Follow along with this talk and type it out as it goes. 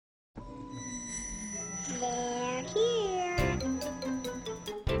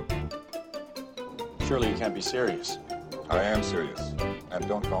Surely you can't be serious. I am serious. And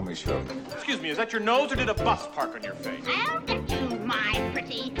don't call me Shirley. Excuse me, is that your nose or did a bus park on your face? I'll get you, my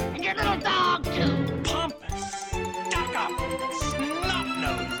pretty, and your little dog, too. Pompous, stuck-up,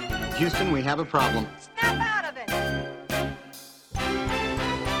 snot-nosed. Houston, we have a problem. Snap out of it.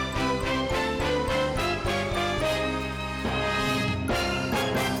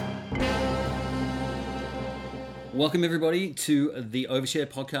 Welcome everybody to the Overshare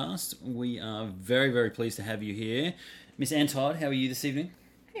podcast. We are very, very pleased to have you here. Miss Ann Todd, how are you this evening?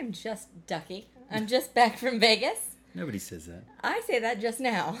 I am just ducky. I'm just back from Vegas. Nobody says that. I say that just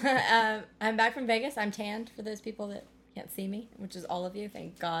now. I'm back from Vegas. I'm tanned for those people that can't see me, which is all of you.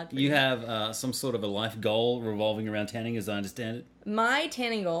 Thank God. You have some sort of a life goal revolving around tanning, as I understand it. My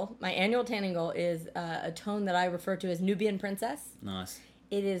tanning goal, my annual tanning goal, is a tone that I refer to as Nubian Princess. Nice.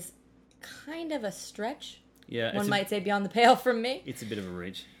 It is kind of a stretch. Yeah, One might say beyond the pale from me. It's a bit of a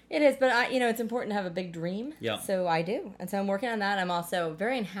reach. It is, but it's important to have a big dream. Yeah. So I do. And so I'm working on that. I'm also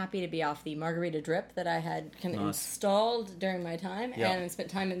very unhappy to be off the margarita drip that I had kind of installed during my time. Yeah. And I spent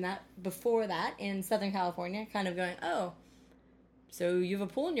time in that before that in Southern California, kind of going, oh, so you have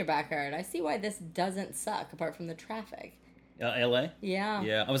a pool in your backyard. I see why this doesn't suck apart from the traffic. LA? Yeah.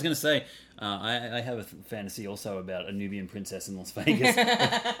 Yeah, I was going to say, I have a fantasy also about a Nubian princess in Las Vegas.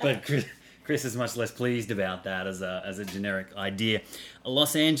 but Chris is much less pleased about that as a generic idea.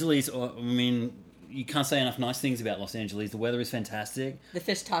 Los Angeles, you can't say enough nice things about Los Angeles. The weather is fantastic. The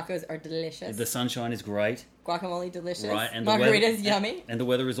fish tacos are delicious. The sunshine is great. Guacamole delicious. Right, and margarita's yummy. And the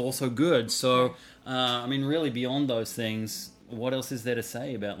weather is also good. So, really beyond those things, what else is there to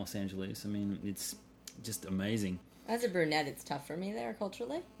say about Los Angeles? It's just amazing. As a brunette, it's tough for me there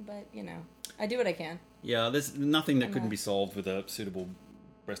culturally, but, I do what I can. Yeah, there's nothing that couldn't be solved with a suitable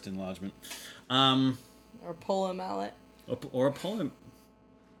breast enlargement. Or polo mallet. Or a polo...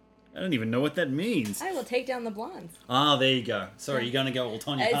 I don't even know what that means. I will take down the blondes. Ah, there you go. Sorry, you're going to go all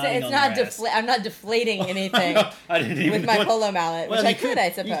Tonya Harding It's on not your ass. I'm not deflating anything I didn't even with my polo mallet, which I could,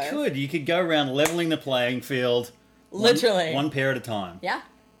 I suppose. You could go around leveling the playing field. Literally. One pair at a time. Yeah.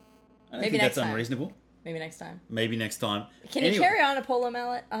 I don't think that's unreasonable. Maybe next time. Can you carry on a polo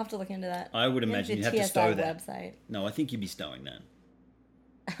mallet? I'll have to look into that. I would imagine you'd have to stow that. Website. No, I think you'd be stowing that.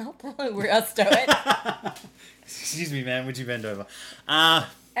 I'll stow it. Excuse me, man. Would you bend over? At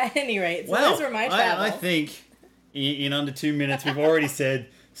any rate, so those were my travels. I think in under 2 minutes we've already said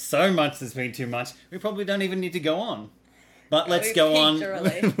so much that's been too much. We probably don't even need to go on. But let's go on.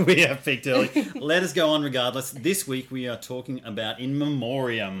 We have peaked early. Let us go on regardless. This week we are talking about In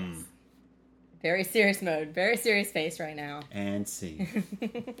Memoriam. Very serious mode. Very serious face right now. And see.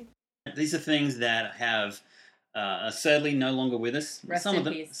 These are things that have are sadly no longer with us. Rest some in of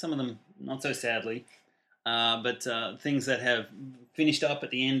them, peace. Some of them not so sadly. But things that have finished up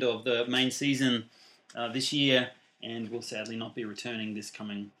at the end of the main season this year and will sadly not be returning this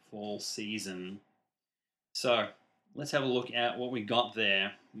coming fall season. So let's have a look at what we got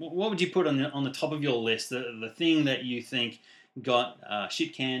there. What would you put on the top of your list? The thing that you think got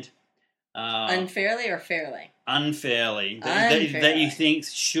shit canned? Unfairly or fairly? Unfairly. That you think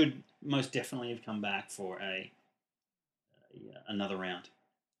should most definitely have come back for another round.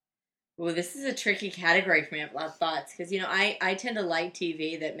 Well, this is a tricky category for me. I have a lot of thoughts because, I tend to like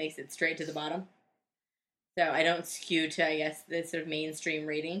TV that makes it straight to the bottom. So I don't skew to, I guess, the sort of mainstream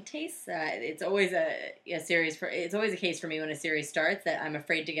rating tastes. It's always a series it's always a case for me when a series starts that I'm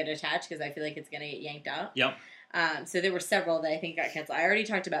afraid to get attached because I feel like it's going to get yanked out. Yep. So there were several that I think got canceled. I already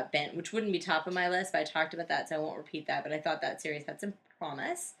talked about Bent, which wouldn't be top of my list, but I talked about that, so I won't repeat that. But I thought that series had some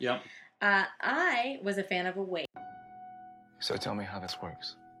promise. Yep. I was a fan of Awake. So tell me how this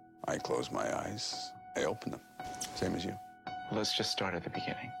works. I close my eyes, I open them. Same as you. Let's just start at the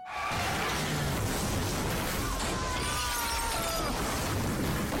beginning.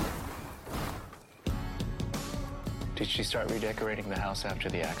 Did she start redecorating the house after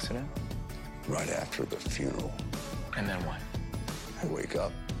the accident? Right after the funeral, And then what? I wake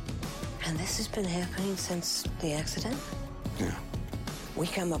up. And this has been happening since the accident? Yeah. We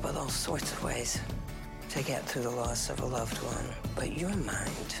come up with all sorts of ways to get through the loss of a loved one. But your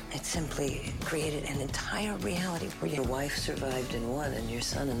mind, it simply created an entire reality where your wife survived in one and your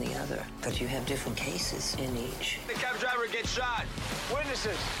son in the other. But you have different cases in each. The cab driver gets shot.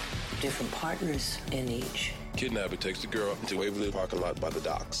 Witnesses. Different partners in each. Kidnapper takes the girl into Waverly parking lot by the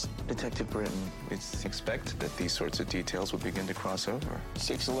docks. Detective Britton, it's expected that these sorts of details would begin to cross over.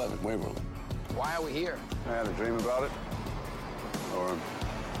 611 Waverly. Why are we here? I had a dream about it. Or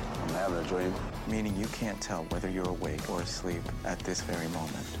I'm having a dream. Meaning you can't tell whether you're awake or asleep at this very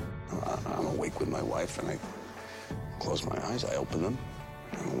moment. I'm awake with my wife and I close my eyes, I open them,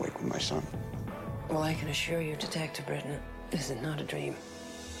 I'm awake with my son. Well, I can assure you, Detective Britton, this is not a dream.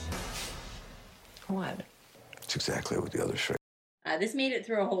 What? It's exactly what the others say. This made it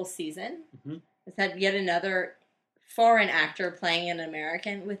through a whole season. Mm-hmm. It's had yet another foreign actor playing an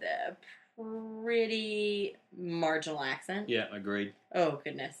American with a pretty marginal accent. Yeah, agreed. Oh,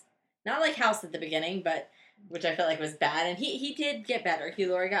 goodness. Not like House at the beginning, but which I felt like was bad. And he did get better. Hugh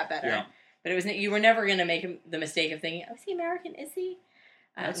Laurie got better. Yeah. But it was you were never going to make the mistake of thinking, oh, is he American? Is he?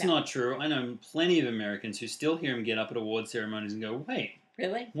 That's No. not true. I know plenty of Americans who still hear him get up at award ceremonies and go, wait,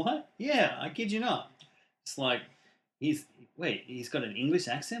 Really? what? Yeah, I kid you not. It's like, he's got an English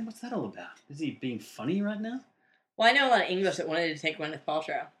accent? What's that all about? Is he being funny right now? Well, I know a lot of English that wanted to take Gwyneth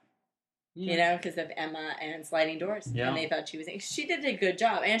Paltrow. Yeah. You know, because of Emma and Sliding Doors. Yeah. And they thought she did a good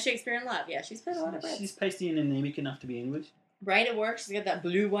job. And Shakespeare in Love. Yeah, she's played a lot of She's Brits. pasty and anemic enough to be English. Right, it works. She's got that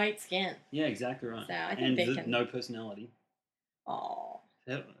blue-white skin. Yeah, exactly right. So I think and they can... no personality. Aw.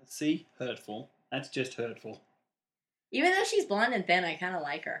 See? Hurtful. That's just hurtful. Even though she's blonde and thin, I kind of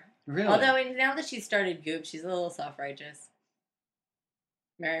like her. Really? Although now that she's started Goop, she's a little self-righteous.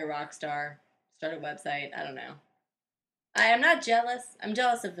 Marry a rock star. Start a website. I don't know. I am not jealous. I'm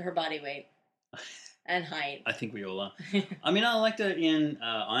jealous of her body weight. And height. I think we all are. I mean, I liked her in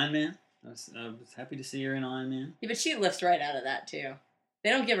Iron Man. I was happy to see her in Iron Man. Yeah, but she lifts right out of that, too. They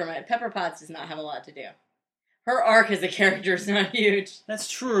don't give her much. Pepper Potts does not have a lot to do. Her arc as a character is not huge. That's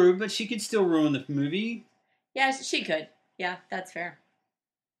true, but she could still ruin the movie. Yeah, she could. Yeah, that's fair.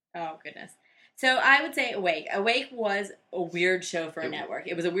 Oh, goodness. So I would say Awake. Awake was a weird show for a network.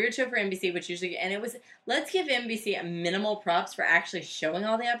 It was a weird show for NBC, which usually... And it was... Let's give NBC a minimal props for actually showing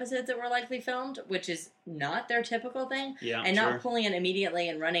all the episodes that were likely filmed, which is not their typical thing. Yeah, and sure. not pulling it immediately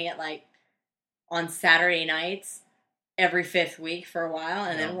and running it, like, on Saturday nights every 5th week for a while,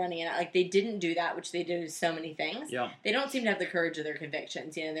 and then running it out. Like, they didn't do that, which they do with so many things. Yeah. They don't seem to have the courage of their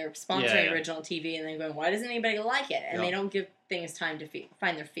convictions. You know, they're sponsoring original TV and then going, why doesn't anybody like it? And they don't give things time to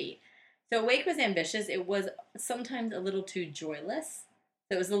find their feet. So Awake was ambitious. It was sometimes a little too joyless.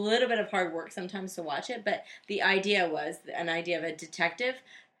 So it was a little bit of hard work sometimes to watch it. But the idea was an idea of a detective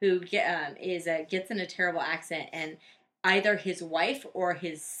who gets in a terrible accident, and either his wife or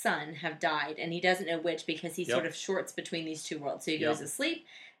his son have died, and he doesn't know which because he sort of shorts between these two worlds. So he goes to sleep.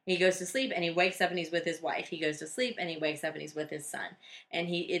 He goes to sleep and he wakes up and he's with his wife. He goes to sleep and he wakes up and he's with his son. And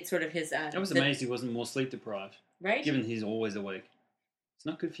it's sort of his... I was amazed he wasn't more sleep deprived. Right? Given he's always awake. It's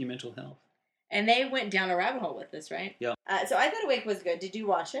not good for your mental health. And they went down a rabbit hole with this, right? Yeah. So I thought Awake was good. Did you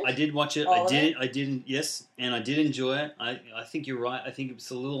watch it? I did watch it. All of it? I didn't. Yes, and I did enjoy it. I think you're right. I think it was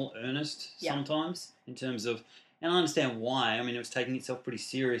a little earnest sometimes in terms of, and I understand why. I mean, it was taking itself pretty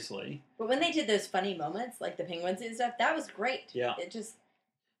seriously. But when they did those funny moments, like the penguins and stuff, that was great. Yeah. It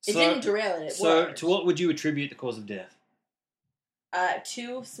didn't derail it. So, worked. to what would you attribute the cause of death?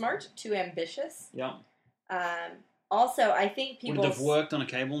 Too smart, too ambitious. Yeah. Also, I think people... Would it have worked on a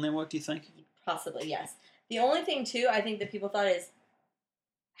cable network, do you think? Possibly, yes. The only thing, too, I think that people thought is,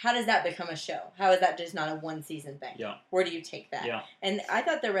 how does that become a show? How is that just not a one-season thing? Yeah. Where do you take that? Yeah. And I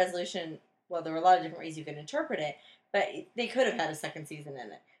thought the resolution, well, there were a lot of different ways you could interpret it, but they could have had a second season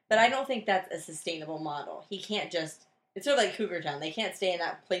in it. But I don't think that's a sustainable model. He can't just... It's sort of like Cougar Town. They can't stay in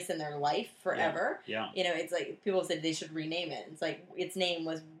that place in their life forever. Yeah. You know, it's like people said they should rename it. It's like its name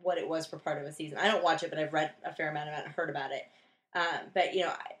was what it was for part of a season. I don't watch it, but I've read a fair amount about it and heard about it. But, you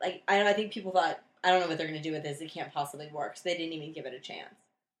know, I think people thought, I don't know what they're going to do with this. It can't possibly work. So they didn't even give it a chance.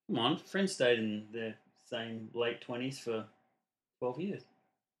 Come on. Friends stayed in their same late 20s for 12 years.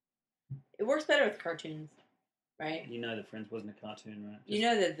 It works better with cartoons, right? You know that Friends wasn't a cartoon, right? You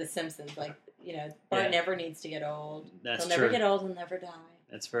know that The Simpsons, like, you know, Bart never needs to get old. That's He'll never true. get old. He'll never die.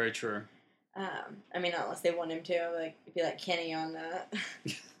 That's very true. I mean, not unless they want him to. Like, it'd be like Kenny on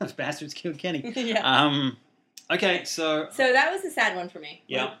Those bastards killed Kenny. Yeah. Okay, so... So that was a sad one for me.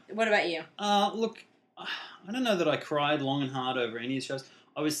 Yeah. What about you? Look, I don't know that I cried long and hard over any of the shows.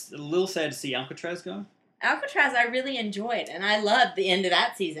 I was a little sad to see Alcatraz go. Alcatraz I really enjoyed, and I loved the end of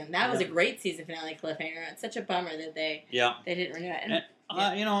that season. That was a great season finale cliffhanger. It's such a bummer that they didn't renew it.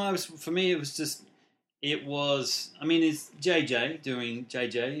 And, you know, for me, it was just... It was... I mean, it's JJ doing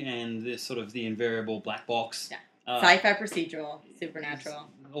JJ and the sort of the invariable black box. Yeah. Sci-fi procedural, supernatural.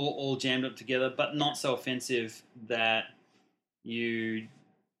 All jammed up together, but not so offensive that you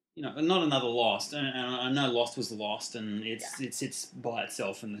know, not another Lost. And I know Lost was Lost, and it sits by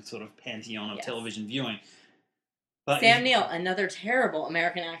itself in the sort of pantheon of television viewing. But Sam Neill, another terrible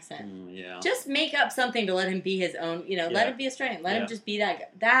American accent. Yeah. Just make up something to let him be his own. You know, let him be Australian. Let him just be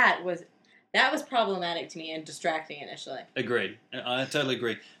that guy. That was problematic to me and distracting initially. Agreed. I totally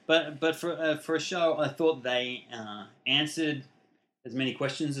agree. But for a show, I thought they answered as many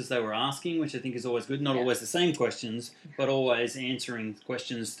questions as they were asking, which I think is always good. Not Yeah. always the same questions, but always answering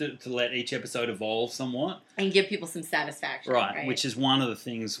questions to let each episode evolve somewhat. And give people some satisfaction. Right, which is one of the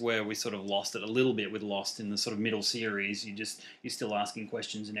things where we sort of lost it a little bit with Lost in the sort of middle series. You're still asking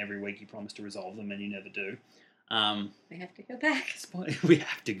questions, and every week you promise to resolve them, and you never do. We have to go back. We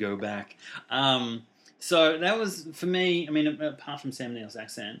have to go back. So that was, for me, I mean, apart from Sam Neill's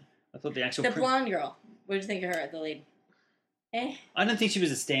accent, I thought the actual... The blonde girl. What did you think of her at the lead? I don't think she was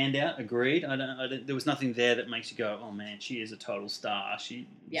a standout, agreed. I don't, there was nothing there that makes you go, oh man, she is a total star. She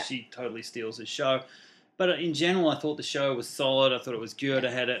totally steals the show. But in general, I thought the show was solid. I thought it was good.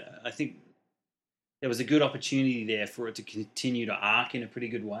 I think there was a good opportunity there for it to continue to arc in a pretty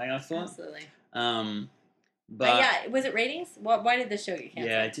good way, I thought. Absolutely. But yeah, was it ratings? Why did the show get canceled?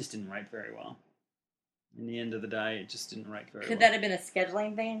 Yeah, it just didn't rate very well. In the end of the day, it just didn't rate very well. Could that have been a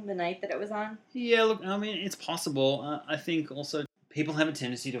scheduling thing the night that it was on? Yeah, look, I mean, it's possible. I think also people have a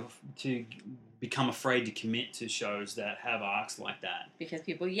tendency to become afraid to commit to shows that have arcs like that. Because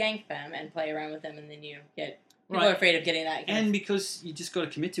people yank them and play around with them, and then you get... People are afraid of getting that. And because you just got to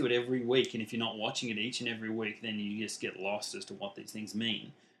commit to it every week, and if you're not watching it each and every week, then you just get lost as to what these things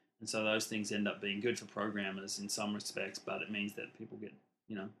mean. And so those things end up being good for programmers in some respects, but it means that people get,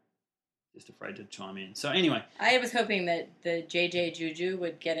 just afraid to chime in. So anyway. I was hoping that the JJ Juju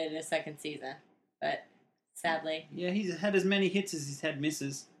would get it in a second season, but sadly. Yeah, he's had as many hits as he's had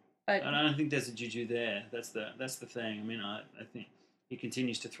misses. But I don't think there's a Juju there. That's the thing. I mean, I think he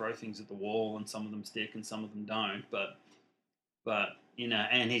continues to throw things at the wall, and some of them stick and some of them don't. But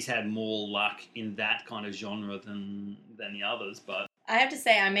and he's had more luck in that kind of genre than the others. But I have to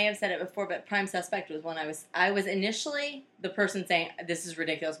say, I may have said it before, but Prime Suspect was one I was initially the person saying, this is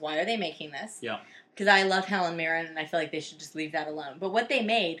ridiculous, why are they making this? Yeah. Because I love Helen Mirren, and I feel like they should just leave that alone. But what they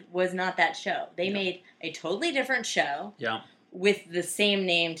made was not that show. They made a totally different show with the same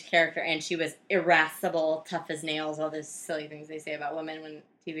named character, and she was irascible, tough as nails, all those silly things they say about women when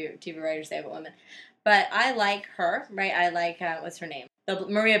TV writers say about women. But I like her, right? I like, what's her name?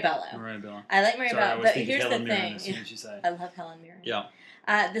 Maria Bello. I like Maria Bello, but here's the thing. I love Helen Mirren. Yeah.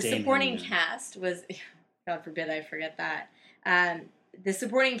 The supporting cast was, God forbid I forget that. The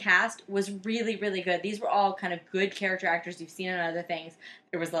supporting cast was really, really good. These were all kind of good character actors you've seen in other things.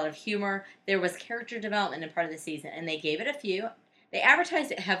 There was a lot of humor. There was character development in part of the season, and they gave it a few. They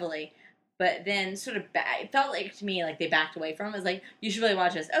advertised it heavily, but then sort of it felt like to me like they backed away from it. It was like, you should really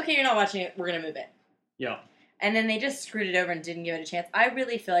watch this. Okay, you're not watching it. We're going to move it. Yeah. And then they just screwed it over and didn't give it a chance. I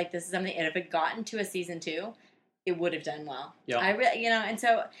really feel like this is something, and if it got into a season 2, it would have done well. Yeah. And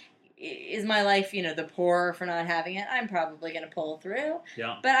so is my life, the poorer for not having it? I'm probably going to pull through.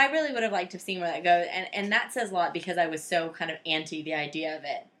 Yeah. But I really would have liked to have seen where that goes. And that says a lot because I was so kind of anti the idea of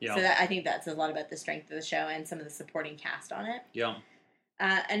it. Yeah. So I think that says a lot about the strength of the show and some of the supporting cast on it. Yeah.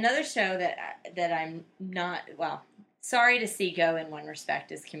 Another show that I'm not, sorry to see go in one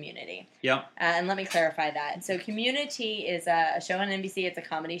respect is Community. Yeah. And let me clarify that. So Community is a show on NBC. It's a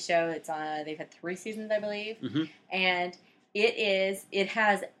comedy show. It's on. They've had 3 seasons, I believe. Mm-hmm. And it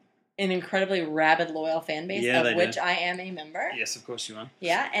has an incredibly rabid, loyal fan base, of which I am a member. Yes, of course you are.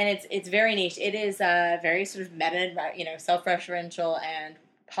 Yeah, and it's very niche. It is very sort of meta, self-referential and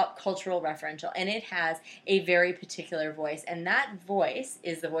pop cultural referential, and it has a very particular voice, and that voice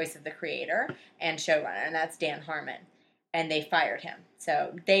is the voice of the creator and showrunner, and that's Dan Harmon. And they fired him.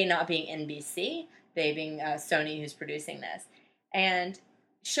 So they not being NBC, they being Sony who's producing this. And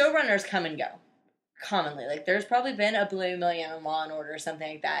showrunners come and go, commonly. Like, there's probably been a Blue Million on Law & Order or something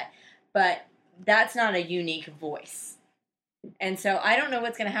like that. But that's not a unique voice. And so I don't know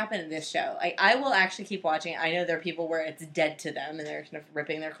what's going to happen in this show. I will actually keep watching it. I know there are people where it's dead to them and they're kind of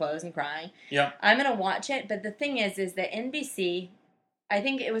ripping their clothes and crying. Yeah. I'm going to watch it. But the thing is that NBC, I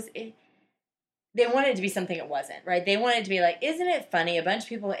think they wanted it to be something it wasn't, right? They wanted it to be like, isn't it funny? A bunch of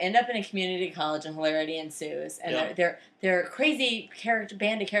people end up in a community college and hilarity ensues. And they're crazy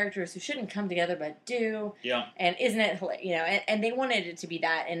band of characters who shouldn't come together but do. Yeah. And isn't it, and they wanted it to be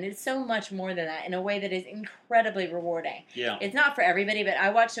that. And it's so much more than that in a way that is incredibly rewarding. Yeah. It's not for everybody, but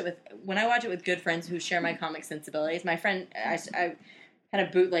when I watch it with good friends who share my comic sensibilities, my friend, I kind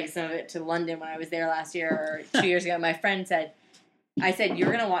of bootlegged some of it to London when I was there last year or 2 years ago. My friend said, you're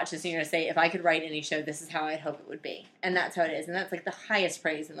going to watch this and you're going to say, if I could write any show, this is how I'd hope it would be. And that's how it is. And that's like the highest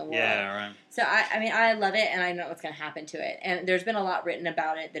praise in the world. Yeah, right. So, I love it and I know what's going to happen to it. And there's been a lot written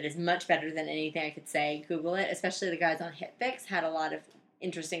about it that is much better than anything I could say. Google it. Especially the guys on HitFix had a lot of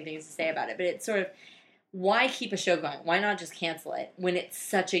interesting things to say about it. But it's sort of, why keep a show going? Why not just cancel it when it's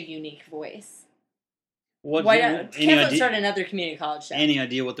such a unique voice? Why not cancel it and start another community college show? Any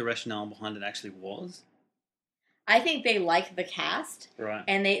idea what the rationale behind it actually was? I think they like the cast, Right.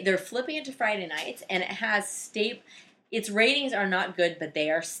 and they're flipping it to Friday nights, and it has its ratings are not good, but they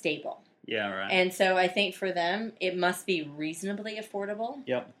are stable. Yeah, right. And so I think for them, it must be reasonably affordable.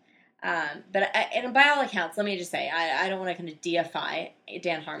 Yep. And by all accounts, let me just say, I don't want to kind of deify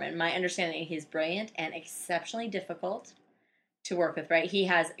Dan Harmon. My understanding, he's brilliant and exceptionally difficult to work with, right? He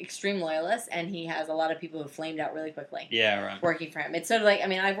has extreme loyalists, and he has a lot of people who flamed out really quickly. Yeah, right. Working for him. It's sort of like, I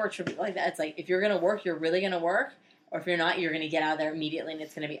mean, I've worked for people like that. It's like, if you're going to work, you're really going to work. Or if you're not, you're going to get out of there immediately, and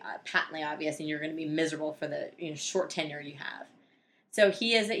it's going to be patently obvious, and you're going to be miserable for the short tenure you have. So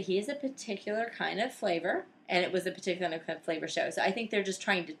he is a particular kind of flavor, and it was a particular kind of flavor show. So I think they're just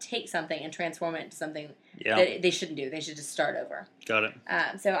trying to take something and transform it into something that they shouldn't do. They should just start over. Got it.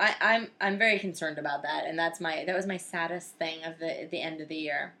 So I'm very concerned about that, and that was my saddest thing of the end of the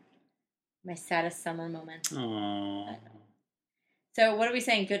year, my saddest summer moment. Aww. So what are we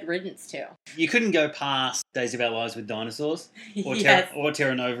saying? Good riddance to? You couldn't go past Days of Our Lives with Dinosaurs, or Yes. or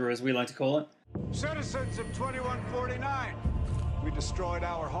Terra Nova, as we like to call it. Citizens of 2149, we destroyed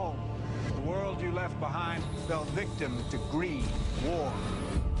our home. The world you left behind fell victim to greed, war.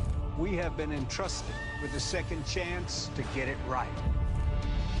 We have been entrusted with a second chance to get it right.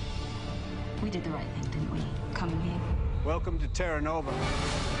 We did the right thing, didn't we? Coming here. Welcome to Terra Nova.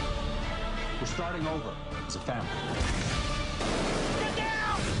 We're starting over as a family.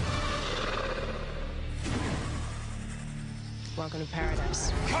 Welcome to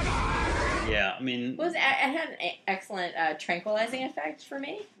paradise. Yeah, I mean, It had an excellent tranquilizing effect for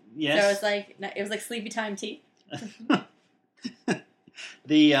me. yes. So it was like sleepy time tea. I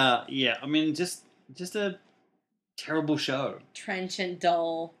mean, just a terrible show. Trenchant,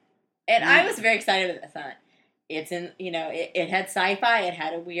 dull, and I was very excited with this. It's in, it had sci-fi. It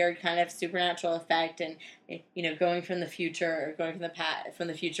had a weird kind of supernatural effect, and going from the future, or going from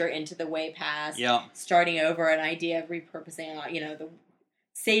the future into the way past. Yeah. Starting over, an idea of repurposing,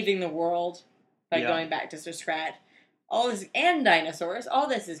 saving the world by Yeah. going back to scratch. All this, and dinosaurs. All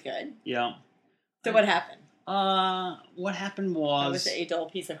this is good. Yeah. So what happened? What happened It was was a dull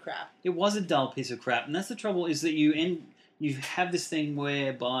piece of crap. it was a dull piece of crap, and that's the trouble, is that you have this thing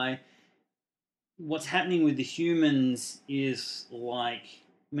whereby what's happening with the humans is like,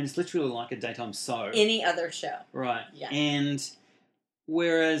 I mean, it's literally like a daytime soap. Any other show. Right. Yeah. And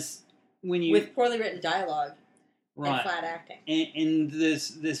whereas when you With poorly written dialogue right. and flat acting. And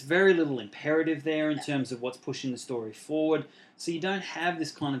there's very little imperative there in terms of what's pushing the story forward. So you don't have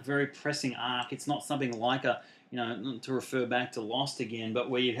this kind of very pressing arc. It's not something like to refer back to Lost again, but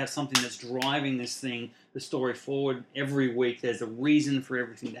where you have something that's driving this thing, the story forward every week. There's a reason for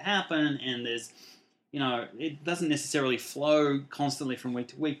everything to happen, and there's, it doesn't necessarily flow constantly from week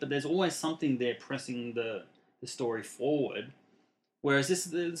to week, but there's always something there pressing the story forward. Whereas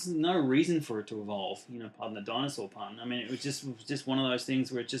there's no reason for it to evolve, pardon the dinosaur pun. I mean, it was just one of those things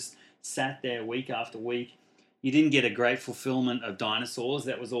where it just sat there week after week. You didn't get a great fulfillment of dinosaurs.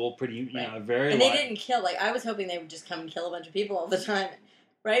 That was all pretty, very. And they didn't kill. Like, I was hoping they would just come and kill a bunch of people all the time,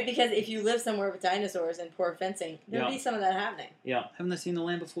 right? Because if you live somewhere with dinosaurs and poor fencing, there'd be some of that happening. Yeah, haven't they seen The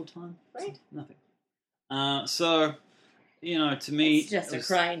Land Before Time? Right. Nothing. So, to me, It's just a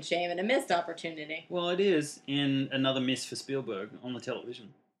crying shame and a missed opportunity. Well, it is, and another miss for Spielberg on the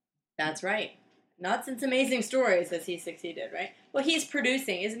television. That's right. Not since Amazing Stories has he succeeded, right? Well, he's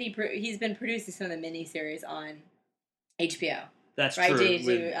producing, isn't he? He's been producing some of the miniseries on HBO. That's right?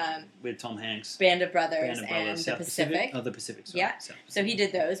 true. With Tom Hanks. Band of Brothers, Band of and Brothers, The South Pacific. Oh, The Pacific, sorry. Yeah. So he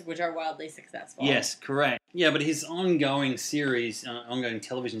did those, which are wildly successful. Yes, correct. Yeah, but his ongoing series, ongoing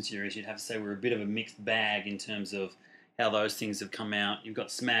television series, you'd have to say were a bit of a mixed bag in terms of how those things have come out. You've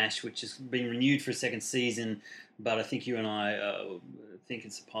got Smash, which has been renewed for a second season, but I think you and I think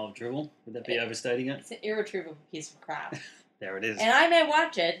it's a pile of drivel. Would that be overstating it? It's an irretrievable piece of crap. There it is. And I may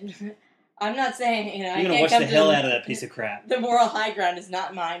watch it. I'm not saying, You're I going to can't watch come the to hell out of that piece of crap. The moral high ground is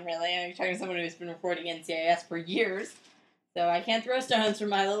not mine, really. I'm talking to someone who's been reporting NCIS for years, so I can't throw stones from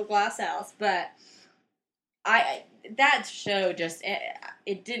my little glass house. But that show just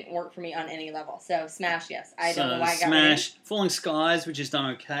it didn't work for me on any level. So Smash, yes, I don't know why I got Smash, Falling Skies, which has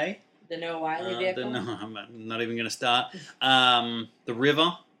done okay. The Noah Wiley vehicle. I'm not even going to start. The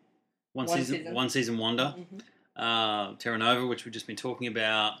River, one season wonder. Mm-hmm. Terra Nova, which we've just been talking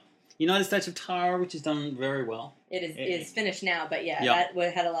about. United States of Tara, which has done very well. It is finished now, but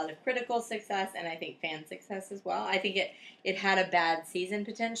that had a lot of critical success and I think fan success as well. I think it had a bad season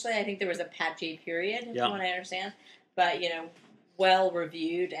potentially. I think there was a patchy period, from what I understand. But, well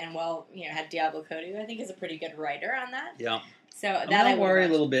reviewed and had Diablo Cody, who I think is a pretty good writer on that. Yeah. So I worry a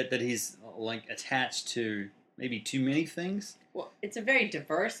little bit that he's attached to maybe too many things. Well, it's a very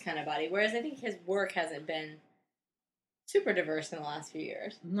diverse kind of body, whereas I think his work hasn't been super diverse in the last few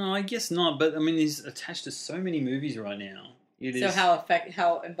years. No, I guess not. But I mean, he's attached to so many movies right now.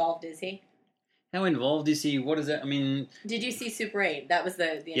 How involved is he? How involved is he? What is that? I mean, did you see Super 8? That was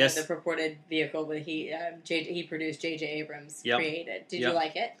the yes. The purported vehicle that he produced. J.J. Abrams Yep. created. Did Yep. you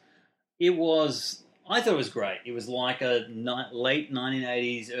like it? It was. I thought it was great. It was like a late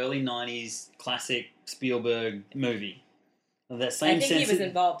 1980s, early 90s classic Spielberg movie. That same I think he was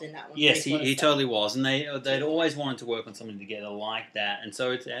involved in that one. Yes, he totally was, and they'd always wanted to work on something together like that, and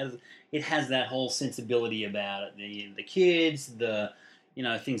so it has that whole sensibility about it. The kids,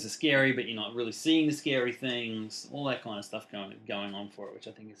 things are scary, but you're not really seeing the scary things. All that kind of stuff going on for it, which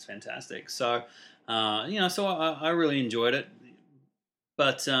I think is fantastic. So, so I really enjoyed it,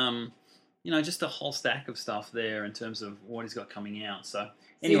 but just a whole stack of stuff there in terms of what he's got coming out. So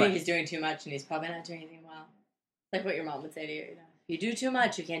you think he's doing too much, and he's probably not doing anything well. Like what your mom would say to you, if you do too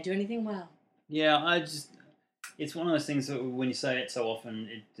much, you can't do anything well. Yeah, it's one of those things that when you say it so often,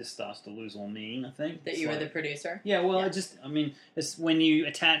 it just starts to lose all meaning, I think. That you were the producer? Yeah, well, it's when you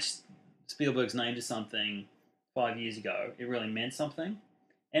attach Spielberg's name to something 5 years ago, it really meant something.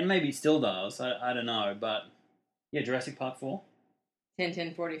 And maybe it still does, I don't know, but yeah, Jurassic Park 4.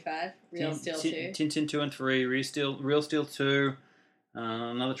 Tintin 45, Real Steel 2. Tintin 2 and 3, Real Steel 2.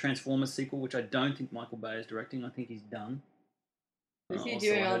 Another Transformers sequel, which I don't think Michael Bay is directing. I think he's done. Is he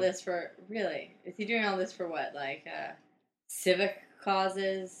doing all this for... Really? Is he doing all this for what? Like, civic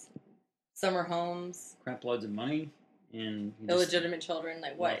causes? Summer homes? Crap loads of money. And illegitimate children?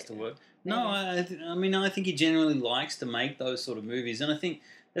 Like what? Likes to work. No, I think he generally likes to make those sort of movies. And I think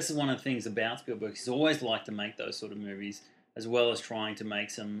this is one of the things about Spielberg. He's always liked to make those sort of movies, as well as trying to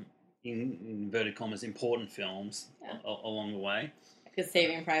make some, in inverted commas, important films along the way. Because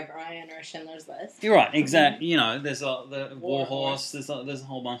Saving Private Ryan or Schindler's List. You're right, exactly. There's the War Horse. There's a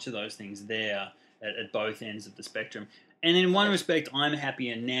whole bunch of those things there at both ends of the spectrum. And in one respect, I'm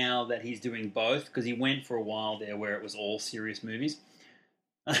happier now that he's doing both, because he went for a while there where it was all serious movies.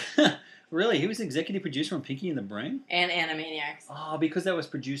 Really, he was executive producer on Pinky and the Brain? And Animaniacs. Oh, because that was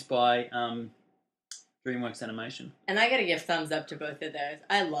produced by DreamWorks Animation. And I gotta give thumbs up to both of those.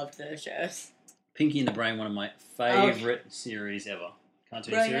 I loved those shows. Pinky and the Brain, one of my favorite series ever.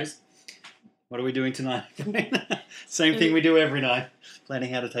 Cartoon series. What are we doing tonight? Same thing we do every night.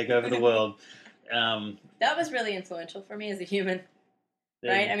 Planning how to take over the world. That was really influential for me as a human.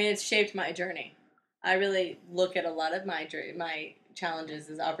 Right? I mean, it's shaped my journey. I really look at a lot of my challenges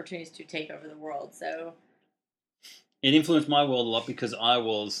as opportunities to take over the world. So it influenced my world a lot because I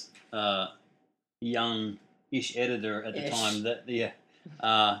was a young-ish editor at the time.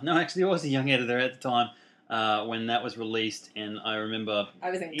 No, actually, I was a young editor at the time when that was released, and I remember I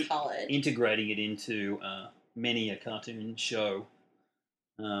was in college integrating it into many a cartoon show.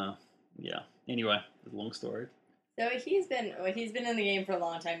 Anyway, long story. So he's been in the game for a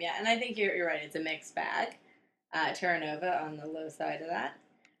long time, yeah, and I think you're right. It's a mixed bag. Terra Nova on the low side of that.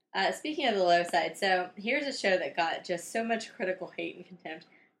 Speaking of the low side, so here's a show that got just so much critical hate and contempt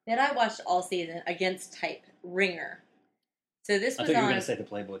that I watched all season, Against Type, Ringer. So this was I thought you were going to say the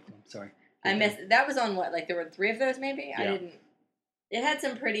Playboy Club. Sorry. I missed. That was on what? Like there were 3 of those, maybe. Yeah. I didn't. It had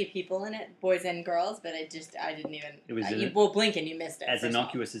some pretty people in it, boys and girls, but I didn't even. It was blink and you missed it. As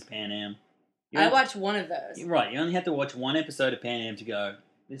innocuous as Pan Am. I watched one of those. Right, you only have to watch one episode of Pan Am to go,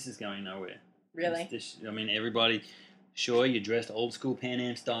 this is going nowhere. Really? Everybody, sure, you're dressed old school Pan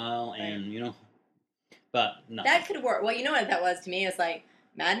Am style, and, but no. That could work. Well, you know what that was to me? It's like,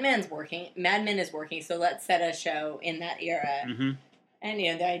 Mad Men is working, so let's set a show in that era. Mm-hmm. And,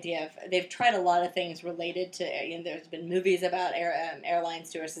 the idea of, they've tried a lot of things related to, there's been movies about airline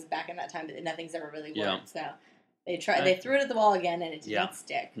stewardesses back in that time, but nothing's ever really worked, so... They threw it at the wall again, and it did not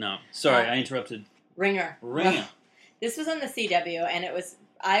stick. No. Sorry, I interrupted. Ringer. This was on the CW, and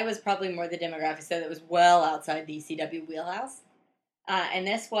I was probably more the demographic, so that was well outside the CW wheelhouse. And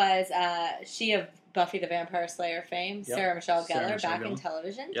this was she of Buffy the Vampire Slayer fame, Sarah Michelle Gellar, back in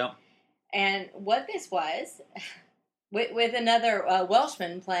television. Yep. And what this was, with another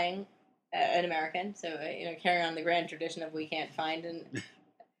Welshman playing an American, so, carrying on the grand tradition of we can't find an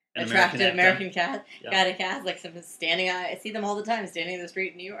attractive American cast, guy to cast, like some standing. I see them all the time, standing in the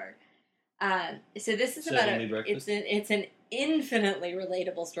street in New York. So this is about it's an infinitely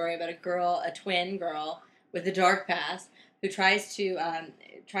relatable story about a twin girl with a dark past who tries to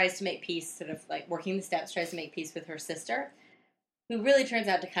make peace, sort of like working the steps, tries to make peace with her sister, who really turns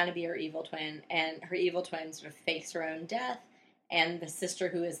out to kind of be her evil twin, and her evil twin sort of fakes her own death, and the sister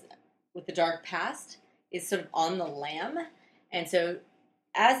who is with the dark past is sort of on the lam, and so,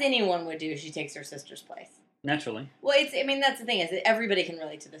 as anyone would do, she takes her sister's place. Naturally. Well, that's the thing is that everybody can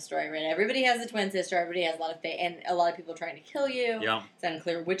relate to the story, right? Everybody has a twin sister. Everybody has a lot of and a lot of people trying to kill you. Yeah. It's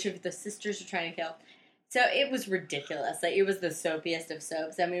unclear which of the sisters are trying to kill. So it was ridiculous. Like, it was the soapiest of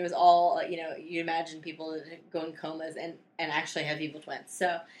soaps. I mean, it was all, you imagine people go in comas and actually have evil twins.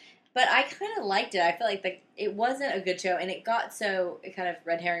 So, but I kind of liked it. I feel like it wasn't a good show, and it got so kind of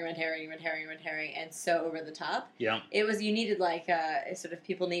red herring, and so over the top. Yeah. It was, you needed sort of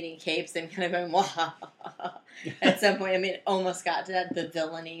people needing capes and kind of going, wah, at some point. I mean, it almost got to that. The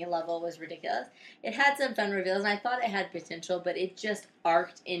villainy level was ridiculous. It had some fun reveals, and I thought it had potential, but it just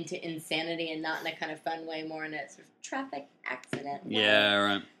arced into insanity, and not in a kind of fun way, more in a sort of traffic accident way. Yeah,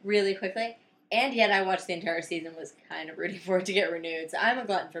 right. Really quickly. And yet I watched the entire season, was kind of rooting for it to get renewed. So I'm a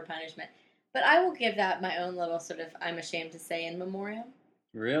glutton for punishment. But I will give that my own little sort of, I'm ashamed to say, in memoriam.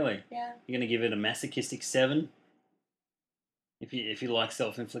 Really? Yeah. You're going to give it a masochistic 7? If you like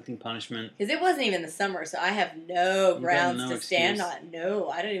self-inflicting punishment? Because it wasn't even the summer, so I have no grounds to stand excuse. on. No,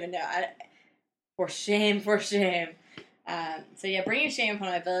 I don't even know. For shame. So yeah, bringing shame upon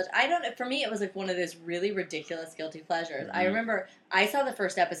my village. For me, it was like one of those really ridiculous guilty pleasures. Mm-hmm. I remember I saw the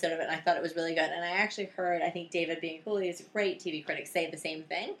first episode of it and I thought it was really good. And I actually heard, I think David Bianculli is a great TV critic, say the same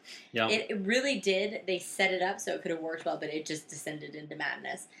thing. Yeah. It really did. They set it up so it could have worked well, but it just descended into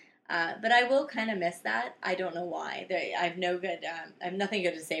madness. But I will kind of miss that. I don't know why. I have nothing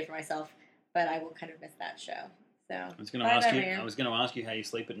good to say for myself, but I will kind of miss that show. So I was going to ask you how you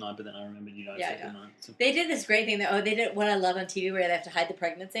sleep at night, but then I remembered you don't sleep at night. So. They did this great thing that they did what I love on TV where they have to hide the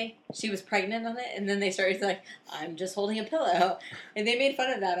pregnancy. She was pregnant on it, and then they started like, I'm just holding a pillow, and they made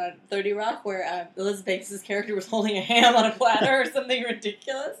fun of that on 30 Rock where Elizabeth Banks' character was holding a ham on a platter or something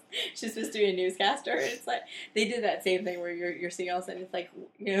ridiculous. She's supposed to be a newscaster. It's like they did that same thing where you're seeing all of a sudden it's like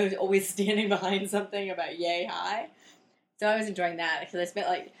always standing behind something about yay high. So I was enjoying that because I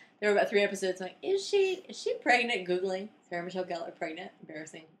spent there were about 3 episodes like, is she pregnant? Googling Sarah Michelle Gellar pregnant.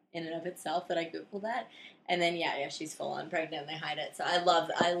 Embarrassing in and of itself that I Googled that. And then yeah, she's full on pregnant and they hide it. So I love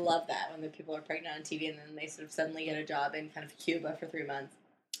that when the people are pregnant on TV and then they sort of suddenly get a job in kind of Cuba for 3 months.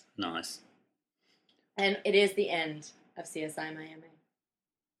 Nice. And it is the end of CSI Miami.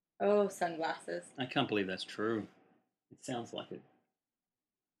 Oh, sunglasses. I can't believe that's true. It sounds like it.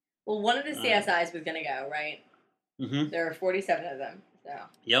 Well, one of the CSIs was going to go, right? Mm-hmm. There are 47 of them. So.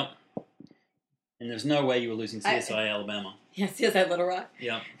 Yep. And there's no way you were losing CSI Alabama. Yeah, CSI Little Rock.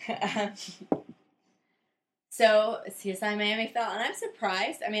 Yep. So CSI Miami fell, and I'm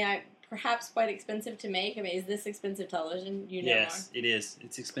surprised. I mean, perhaps quite expensive to make. I mean, is this expensive television? Yes, it is.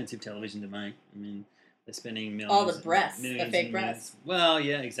 It's expensive television to make. I mean, they're spending millions. All the breasts, the fake breasts. breasts. Well,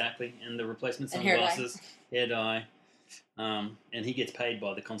 yeah, exactly. And the replacement sunglasses, hair dye. And he gets paid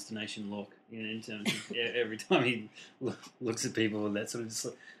by the consternation look. In terms of every time he looks at people with that sort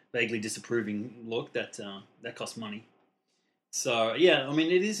of vaguely disapproving look, that costs money. So yeah, I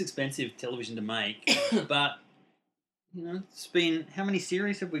mean it is expensive television to make, but it's been how many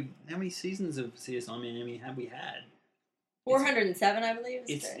seasons of CSI Miami have we had? 407, I believe.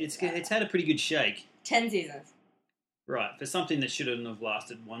 It's had a pretty good shake. 10 seasons. Right, for something that shouldn't have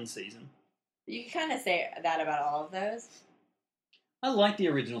lasted 1 season. You can kind of say that about all of those. I like the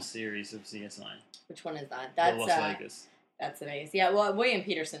original series of CSI. Which one is that? That's Las Vegas. That's the Vegas. Yeah, well, William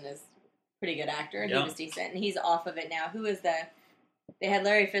Peterson is a pretty good actor, and he was decent, and he's off of it now. Who is the... They had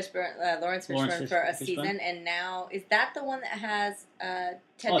Lawrence Fishburne for a season, and now... Is that the one that has Ted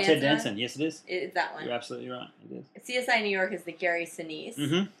Danson? Ted Danson. Yes, it is. It's that one. You're absolutely right. It is. CSI New York is the Gary Sinise.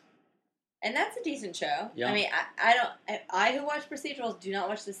 Mm-hmm. And that's a decent show. Yeah. I mean, I who watch procedurals do not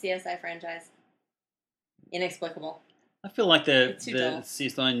watch the CSI franchise. Inexplicable. I feel like the dull.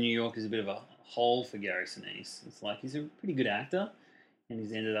 CSI New York is a bit of a hole for Gary Sinise. It's like he's a pretty good actor, and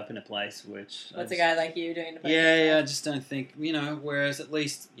he's ended up in a place which... What's a guy like you doing? Yeah, I just don't think, whereas at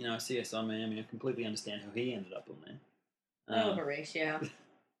least, CSI Miami, I completely understand how he ended up on there. Horatio.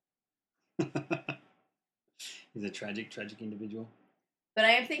 He's a tragic individual. But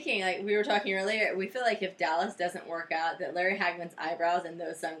I am thinking, like we were talking earlier, we feel like if Dallas doesn't work out, that Larry Hagman's eyebrows and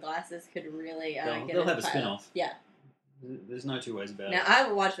those sunglasses could really they'll have a spin-off. Yeah. There's no two ways about it. Now, I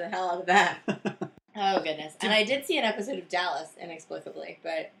will watch the hell out of that. Oh, goodness. And I did see an episode of Dallas, inexplicably,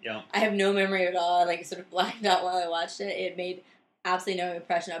 but I have no memory at all. Like, sort of blacked out while I watched it. It made absolutely no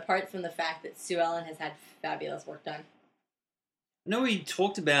impression, apart from the fact that Sue Ellen has had fabulous work done. I know we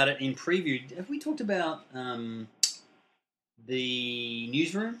talked about it in preview. Have we talked about the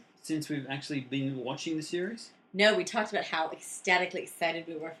newsroom since we've actually been watching the series? No, we talked about how ecstatically excited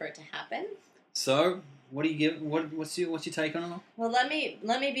we were for it to happen. So... What do you give? What's your take on it? Well, let me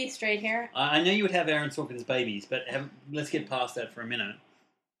be straight here. I know you would have Aaron Sorkin's babies, but let's get past that for a minute.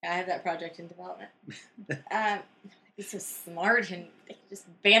 I have that project in development. He's so smart and they can just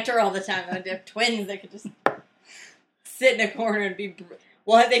banter all the time. I'd have twins that could just sit in a corner and be...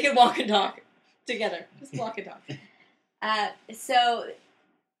 Well, they could walk and talk together. Just walk and talk. So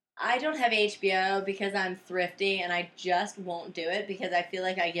I don't have HBO because I'm thrifty and I just won't do it because I feel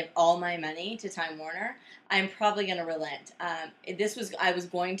like I give all my money to Time Warner. I'm probably going to relent. I was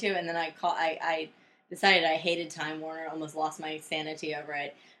going to, and then I decided I hated Time Warner, almost lost my sanity over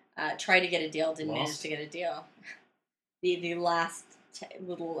it. Tried to get a deal, didn't manage to get a deal. The last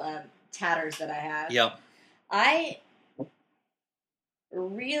little tatters that I have. Yep. I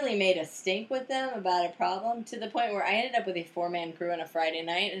really made a stink with them about a problem to the point where I ended up with a 4-man crew on a Friday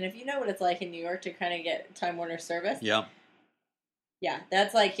night. And if you know what it's like in New York to kind of get Time Warner service. Yeah. Yeah,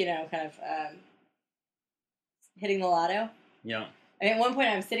 that's like, kind of hitting the lotto. Yeah. I mean, at one point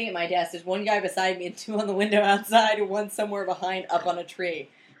I'm sitting at my desk. There's one guy beside me and 2 on the window outside and 1 somewhere behind up on a tree.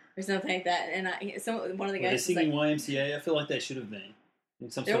 Or something like that. And one of the guys They're singing like, YMCA. I feel like they should have been.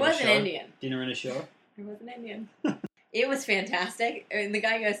 There was an Indian. Dinner and a show. There was an Indian. It was fantastic. And the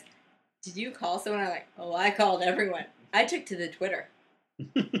guy goes, "Did you call someone?" I'm like, "Oh, I called everyone. I took to the Twitter.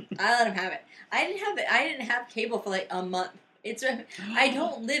 I let him have it. I didn't have cable for like a month. I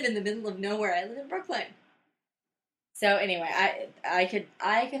don't live in the middle of nowhere. I live in Brooklyn. So anyway, I could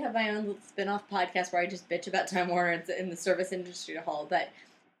have my own little spin-off podcast where I just bitch about Time Warner in the service industry whole. But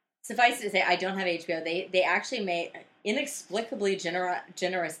suffice it to say, I don't have HBO. They actually made inexplicably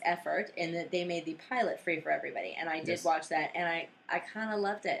generous effort in that they made the pilot free for everybody, and I did watch that, and I kind of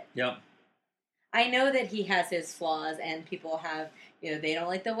loved it. Yep. I know that he has his flaws, and people have, they don't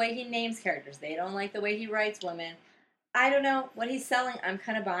like the way he names characters. They don't like the way he writes women. I don't know what he's selling. I'm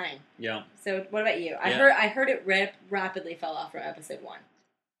kind of buying. Yeah. So what about you? I heard it rapidly fell off from episode 1.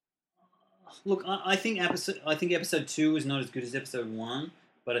 Look, I think episode 2 is not as good as episode 1,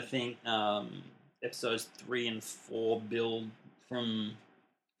 but I think episodes 3 and 4 build from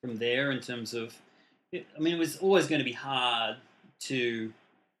there in terms of. It was always going to be hard to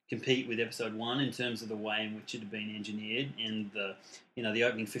compete with episode 1 in terms of the way in which it had been engineered and the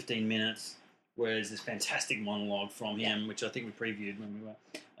opening 15 minutes. Where there's this fantastic monologue from him, which I think we previewed when we were,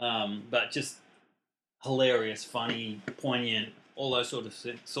 but just hilarious, funny, poignant, all those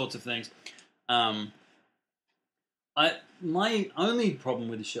sorts of things. My only problem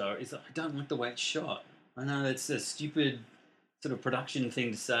with the show is that I don't like the way it's shot. I know that's a stupid sort of production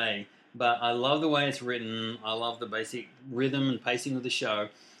thing to say, but I love the way it's written. I love the basic rhythm and pacing of the show.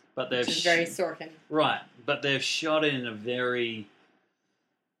 But they've Which is very Sorkin. Right, but they've shot it in a very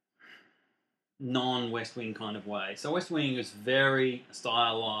non-West Wing kind of way. So West Wing is very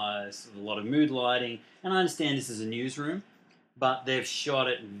stylized, a lot of mood lighting, and I understand this is a newsroom, but they've shot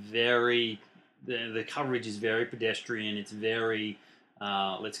it very, the coverage is very pedestrian, it's very,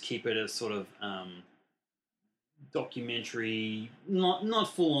 let's keep it a sort of documentary,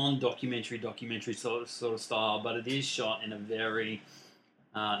 not full-on documentary sort of style, but it is shot in a very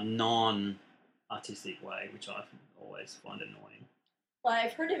non-artistic way, which I always find annoying. Well, I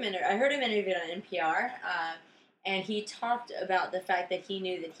heard him interviewed on NPR, and he talked about the fact that he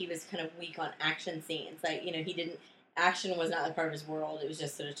knew that he was kind of weak on action scenes. Like, action was not a part of his world. It was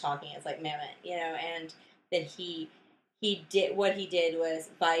just sort of talking. It's like Mammoth, and that he did what he did was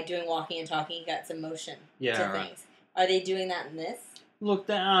by doing walking and talking, he got some motion to things. Are they doing that in this? Look,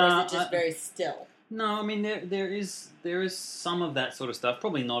 or is it just very still? No, there is some of that sort of stuff.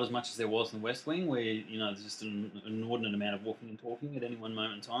 Probably not as much as there was in the West Wing, where there's just an inordinate amount of walking and talking at any one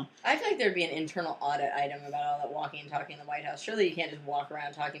moment in time. I feel like there'd be an internal audit item about all that walking and talking in the White House. Surely you can't just walk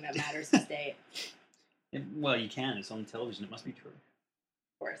around talking about matters of state. Well, you can. It's on television. It must be true.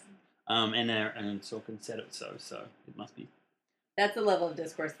 Of course. And Sorkin said it so it must be. That's the level of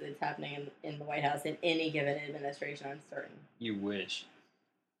discourse that's happening in the White House in any given administration, I'm certain. You wish.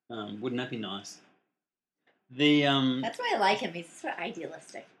 Wouldn't that be nice? That's why I like him. He's sort of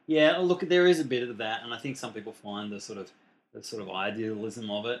idealistic. Yeah, look, there is a bit of that, and I think some people find the sort of idealism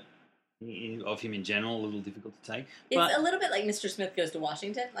of it, of him in general, a little difficult to take. It's a little bit like Mr. Smith Goes to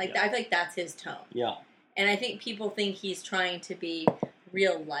Washington. I feel like that's his tone. Yeah. And I think people think he's trying to be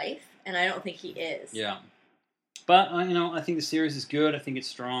real life, and I don't think he is. Yeah. But I think the series is good. I think it's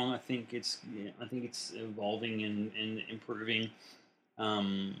strong. I think it's evolving and improving.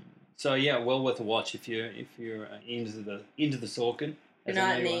 So yeah, well worth a watch if you're into the Sorkin. You're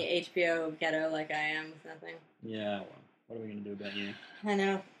not in the HBO ghetto like I am with nothing. Yeah, well, what are we going to do about you? I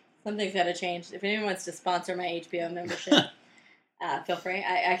know. Something's got to change. If anyone wants to sponsor my HBO membership, feel free.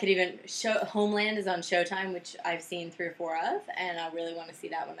 I could even Homeland is on Showtime, which I've seen 3 or 4 of, and I really want to see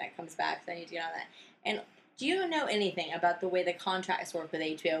that when that comes back. So I need to get on that. And Do you know anything about the way the contracts work with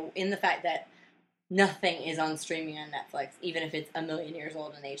HBO in the fact that nothing is on streaming on Netflix, even if it's a million years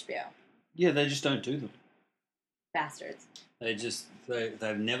old on HBO? Yeah, they just don't do them. Bastards.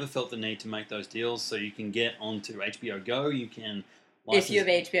 They've never felt the need to make those deals, so you can get onto HBO Go. You can If you have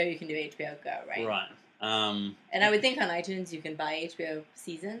HBO, you can do HBO Go, right? Right. And I would think on iTunes you can buy HBO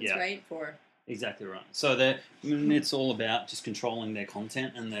seasons, Yeah. right? For Exactly right. So it's all about just controlling their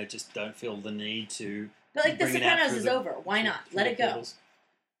content, and they just don't feel the need to. But like The bring it out Sopranos through is the- over. Why not? through Let the it go. portals.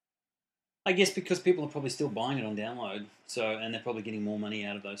 I guess because people are probably still buying it on download, and they're probably getting more money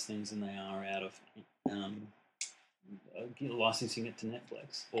out of those things than they are out of licensing it to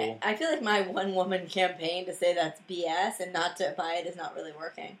Netflix. Or I feel like my one-woman campaign to say that's BS and not to buy it is not really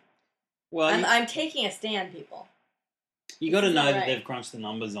working. well, I'm taking a stand, people. you got to This is know not that right. they've crunched the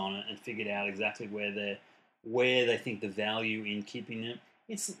numbers on it and figured out exactly where they think the value in keeping it.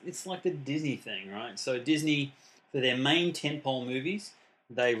 It's like the Disney thing, right? So Disney, for their main tentpole movies,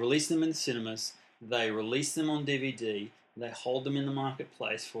 they release them in the cinemas, they release them on DVD, they hold them in the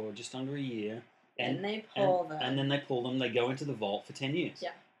marketplace for just under a year, And they pull them. and then they pull them. They go into the vault for 10 years.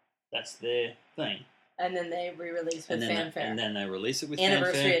 Yeah. That's their thing. And then they re-release with And then fanfare. and then they release it with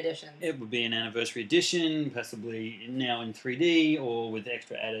Anniversary fanfare. editions. It would be an anniversary edition, possibly now in 3D or with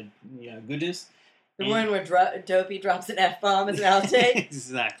extra added, goodness. The one where Dopey drops an F-bomb as an outtake.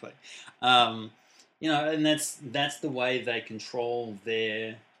 Exactly. And that's the way they control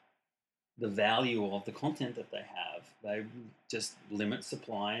the value of the content that they have. They just limit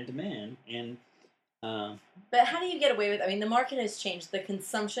supply and demand. And But how do you get away with? I mean, the market has changed. The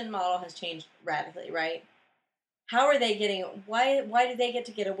consumption model has changed radically, right? How are they getting? Why do they get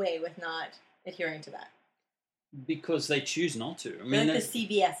to get away with not adhering to that? because they choose not to. I I mean, like the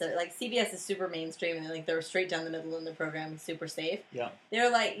CBS, like CBS is super mainstream, and they're straight down the middle, and the program is super safe. yeah.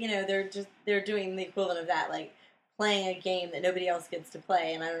 They're like, they're doing the equivalent of that, like playing a game that nobody else gets to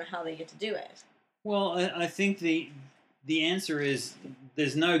play, and I don't know how they get to do it. Well, I think the answer is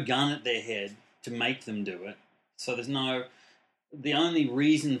there's no gun at their head to make them do it. So the only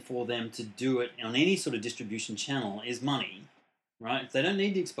reason for them to do it on any sort of distribution channel is money, right? They don't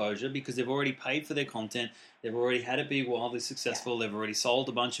need the exposure because they've already paid for their content. They've already had it be wildly successful. Yeah. They've already sold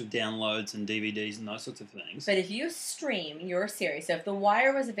a bunch of downloads and DVDs and those sorts of things. But if you stream your series, so if The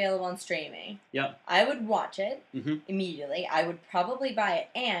Wire was available on streaming, yep. I would watch it immediately. I would probably buy it,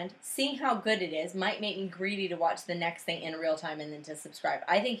 and seeing how good it is might make me greedy to watch the next thing in real time and then to subscribe.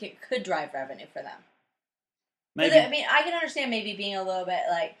 I think it could drive revenue for them. Maybe. I mean, I can understand maybe being a little bit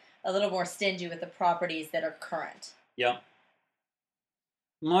a little more stingy with the properties that are current. Yep.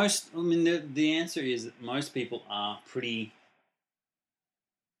 The answer is that most people are pretty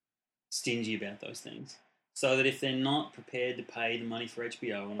stingy about those things. So that if they're not prepared to pay the money for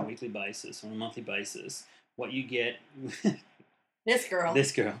HBO on a weekly basis, on a monthly basis, what you get... This girl.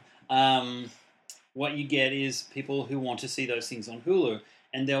 What you get is people who want to see those things on Hulu,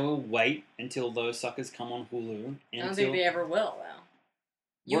 and they will wait until those suckers come on Hulu. I don't think they ever will, though.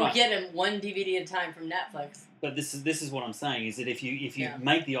 You'll get them one DVD at a time from Netflix. But this is what I'm saying, is that if you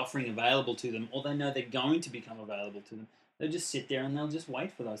make the offering available to them, or they know they're going to become available to them, they'll just sit there and they'll just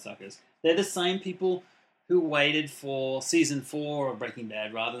wait for those suckers. They're the same people who waited for Season 4 of Breaking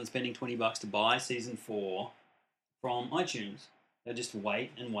Bad rather than spending $20 to buy Season 4 from iTunes. They just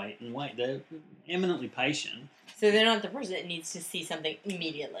wait and wait and wait. They're eminently patient. So they're not the person that needs to see something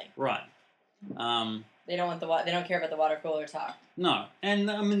immediately. Right. They don't they don't care about the water cooler talk. No,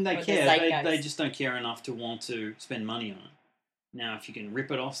 and I mean they Or the care. zeitgeist. They just don't care enough to want to spend money on it. Now, if you can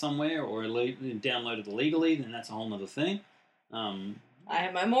rip it off somewhere or download it illegally, then that's a whole other thing. I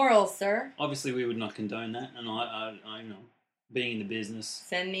have my morals, sir. Obviously, we would not condone that, and I being in the business.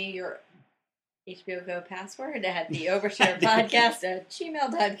 Send me your HBO Go password at the Overshare Podcast at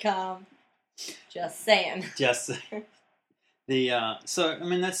gmail.com. Just saying. Just so I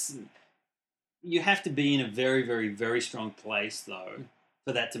mean that's. You have to be in a very, very, very strong place, though,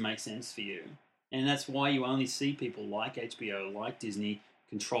 for that to make sense for you. And that's why you only see people like HBO, like Disney,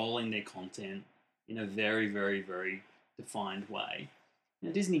 controlling their content in a very, very, very defined way.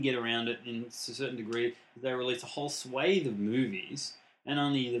 Now, Disney get around it in a certain degree. They release a whole swathe of movies, and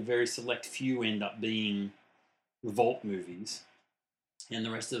only the very select few end up being Vault movies. And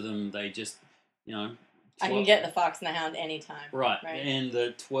the rest of them, they just, I can get the Fox and the Hound anytime. Right. And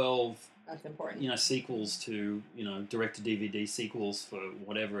the 12... That's important. Sequels to, direct-to-DVD sequels for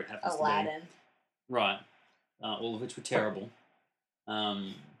whatever it happens Aladdin. to be. Right. All of which were terrible.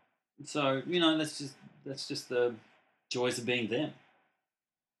 So, that's just the joys of being them.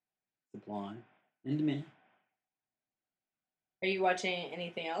 Supply and demand. Are you watching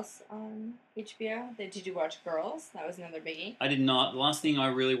anything else on HBO? Did you watch Girls? That was another biggie. I did not. The last thing I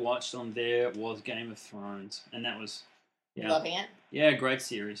really watched on there was Game of Thrones, and that was Loving it. Yeah, great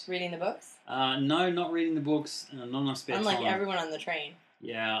series. Reading the books? No, not reading the books. Not enough spare time. Unlike everyone on the train.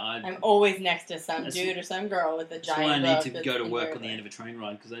 Yeah, I'm always next to some dude or some girl with a giant book. That's why I need to go to work on the end of a train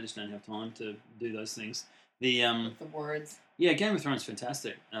ride, because I just don't have time to do those things. The words. Yeah, Game of Thrones is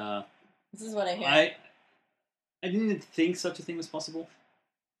fantastic. This is what I hear. I didn't think such a thing was possible.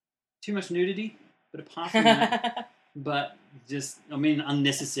 Too much nudity, but apart from that,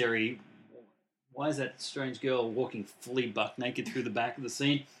 unnecessary. Why is that strange girl walking fully buck naked through the back of the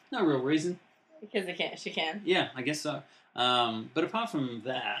scene? No real reason. Because she can. Yeah, I guess so. But apart from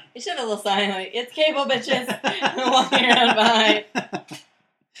that, you should have a little sign like "It's cable, bitches," walking around behind.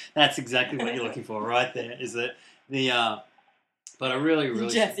 That's exactly what you're looking for, right there. Is it But a really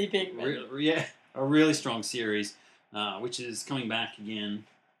Jesse Pinkman. A really strong series, which is coming back again.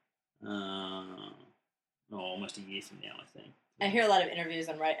 Almost a year from now, I think. I hear a lot of interviews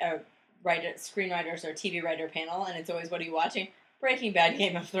on screenwriters or TV writer panel, and it's always, "What are you watching?" Breaking Bad,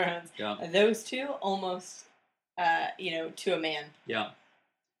 Game of Thrones. Yeah. Those two almost, to a man. Yeah.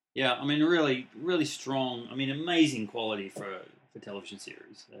 Yeah, really, really strong. Amazing quality for television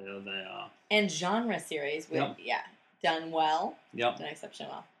series. They are. And genre series, done well. Yep. Done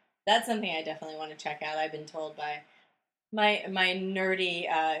exceptionally well. That's something I definitely want to check out. I've been told by my nerdy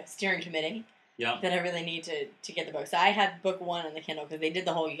steering committee that I really need to get the book. So I have book 1 on the Kindle because they did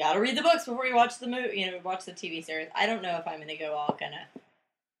the whole, you got to read the books before you watch the movie, watch the TV series. I don't know if I'm going to go all kind of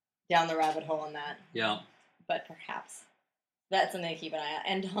down the rabbit hole on that. Yeah. But perhaps. That's something to keep an eye on.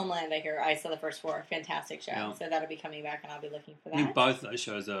 And Homeland, I saw the first 4. Fantastic show. Yeah. So that'll be coming back, and I'll be looking for that. I think both those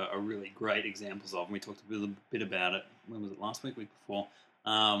shows are really great examples of, and we talked a little bit about it, when was it, last week before,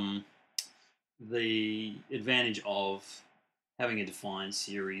 the advantage of having a defined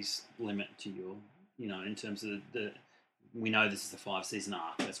series limit to your, in terms of we know this is a 5-season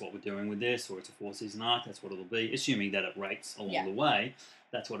arc, that's what we're doing with this, or it's a 4-season arc, that's what it'll be, assuming that it rates along the way,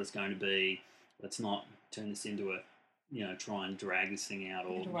 that's what it's going to be. Let's not turn this into a, try and drag this thing out.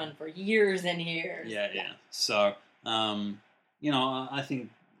 Or run for years and years. Yeah. So, I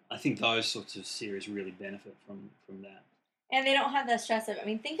think those sorts of series really benefit from that. And they don't have the stress of,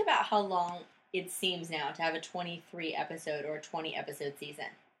 think about how long it seems now to have a 23 episode or a 20 episode season.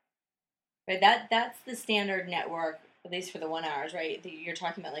 Right? That's the standard network, at least for the 1 hours, right? You're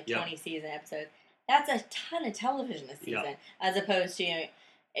talking about 20 season episodes. That's a ton of television this season, as opposed to,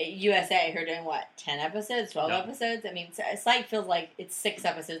 USA, who are doing 10 episodes, 12 episodes? Psych feels like it's 6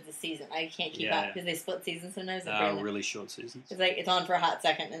 episodes this season. I can't keep up because they split seasons sometimes. Really short seasons. It's it's on for a hot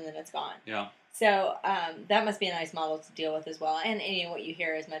second and then it's gone. Yeah. So that must be a nice model to deal with as well. And what you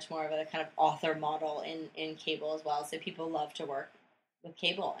hear is much more of a kind of author model in cable as well. So people love to work with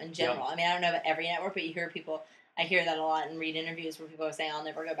cable in general. I don't know about every network, but you hear people. I hear that a lot and read interviews where people are saying, "I'll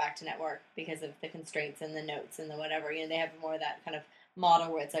never go back to network because of the constraints and the notes and the whatever." They have more of that kind of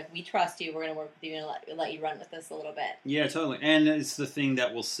model where it's we trust you, we're going to work with you and let you run with this a little bit. Yeah, totally. And it's the thing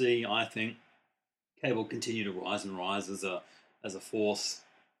that we'll see, I think, cable continue to rise and rise as a force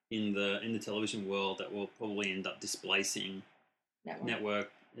in the television world that will probably end up displacing network.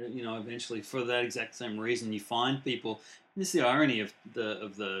 Eventually, for that exact same reason. You find people, and this is the irony of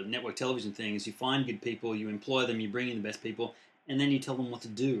the network television thing, is you find good people, you employ them, you bring in the best people, and then you tell them what to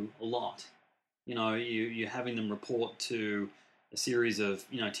do a lot. You're having them report to a series of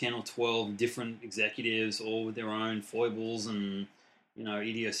 10 or 12 different executives, all with their own foibles and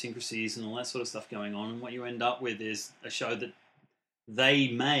idiosyncrasies and all that sort of stuff going on. And what you end up with is a show that they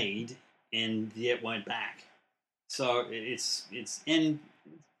made and yet won't back. So it's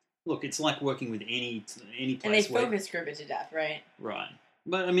look, it's like working with any place. And they focus group it to death, right? Right.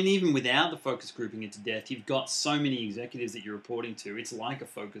 But even without the focus grouping it to death, you've got so many executives that you're reporting to. It's like a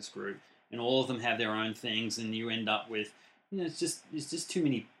focus group, and all of them have their own things, and you end up with. It's just too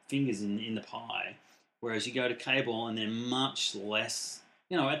many fingers in the pie. Whereas you go to cable and they're much less,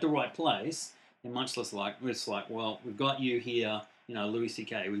 at the right place. They're much less well, we've got you here, Louis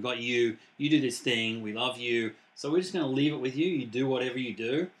C.K. We've got you. You do this thing. We love you. So we're just going to leave it with you. You do whatever you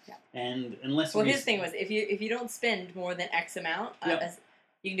do. Yeah. And unless his thing was if you don't spend more than X amount, you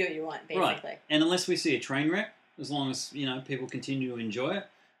can do what you want, basically. Right. And unless we see a train wreck, as long as people continue to enjoy it,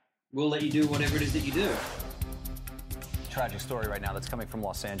 we'll let you do whatever it is that you do. tragic story right now that's coming from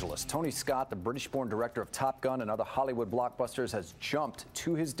Los Angeles. Tony Scott, the British-born director of Top Gun and other Hollywood blockbusters, has jumped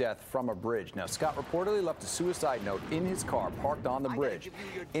to his death from a bridge. Now, Scott reportedly left a suicide note in his car parked on the bridge.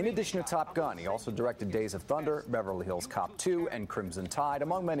 In addition to Top Gun, he also directed Days of Thunder, Beverly Hills Cop 2, and Crimson Tide,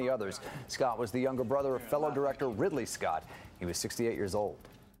 among many others. Scott was the younger brother of fellow director Ridley Scott. He was 68 years old.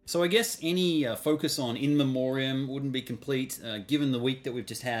 So I guess any focus on In Memoriam wouldn't be complete, given the week that we've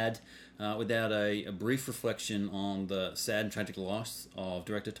just had, without a brief reflection on the sad and tragic loss of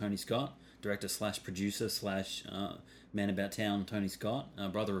director Tony Scott, director/producer/man about town Tony Scott,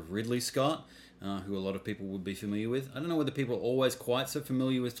 brother of Ridley Scott, who a lot of people would be familiar with. I don't know whether people are always quite so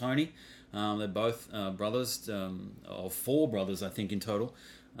familiar with Tony. They're both brothers, of 4 brothers, I think, in total.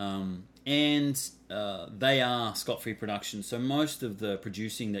 And they are Scott-free productions. So most of the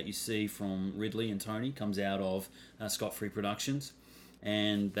producing that you see from Ridley and Tony comes out of Scott-free productions.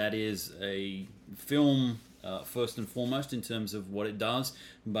 And that is a film, first and foremost, in terms of what it does.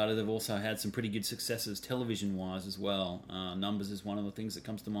 But they've also had some pretty good successes television-wise as well. Numbers is one of the things that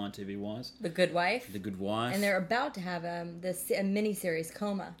comes to mind TV-wise. The Good Wife. The Good Wife. And they're about to have a miniseries,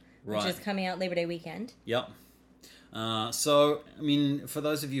 Coma, which is coming out Labor Day weekend. Yep. So, I mean, for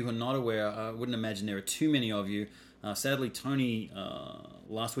those of you who are not aware, I wouldn't imagine there are too many of you. Sadly, Tony,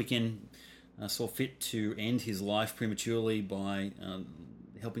 last weekend, saw fit to end his life prematurely by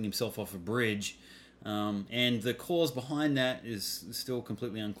helping himself off a bridge. And the cause behind that is still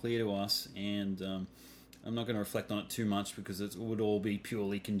completely unclear to us. And I'm not going to reflect on it too much because it would all be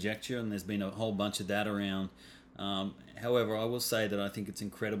purely conjecture, and there's been a whole bunch of that around. However, I will say that I think it's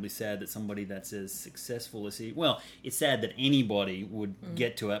incredibly sad that somebody that's as successful as he... Well, it's sad that anybody would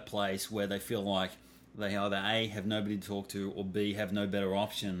get to that place where they feel like they either A, have nobody to talk to, or B, have no better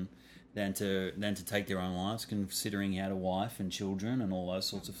option than to take their own lives, considering he had a wife and children and all those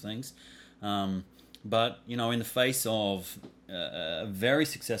sorts of things. But, you know, in the face of a very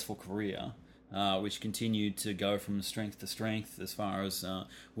successful career, which continued to go from strength to strength as far as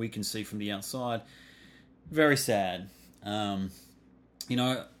we can see from the outside, very sad. You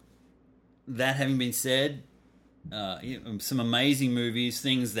know, that having been said, some amazing movies,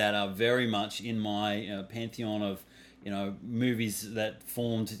 things that are very much in my pantheon of, you know, movies that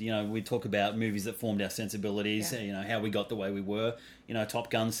formed, you know, we talk about movies that formed our sensibilities, you know, how we got the way we were. You know,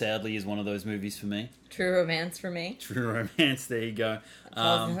 Top Gun, sadly, is one of those movies for me. True Romance for me. True Romance, there you go.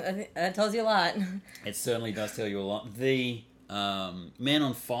 That tells you a lot. It certainly does tell you a lot. The Man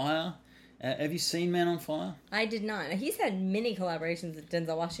on Fire. Have you seen Man on Fire? I did not. He's had many collaborations with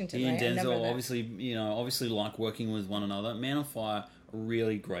Denzel Washington. He and Denzel obviously like working with one another. Man on Fire, a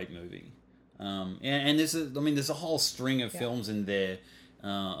really great movie. And there's a whole string of films in there.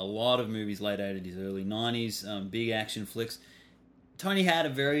 A lot of movies late 80s, early 90s, big action flicks. Tony had a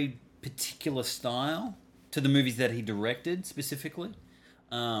very particular style to the movies that he directed specifically,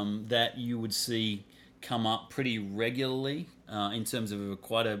 that you would see come up pretty regularly in terms of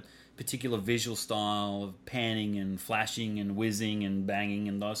quite a particular visual style of panning and flashing and whizzing and banging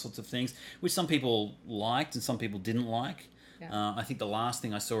and those sorts of things, which some people liked and some people didn't like. Yeah. I think the last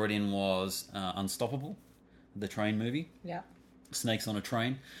thing I saw it in was Unstoppable, the train movie. Yeah. Snakes on a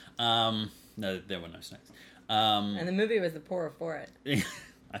train. No, there were no snakes. And the movie was the poorer for it.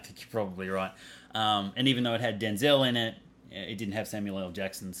 I think you're probably right. And even though it had Denzel in it, it didn't have Samuel L.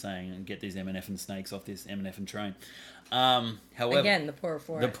 Jackson saying, "Get these M&F snakes off this M&F train." However, again, the poorer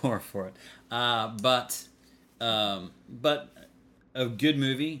for it. The poorer for it. But a good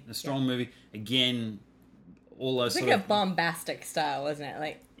movie, a strong movie. Again, all those it's like a bombastic style, wasn't it?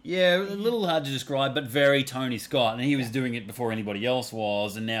 Like, yeah, a little hard to describe, but very Tony Scott, and he was doing it before anybody else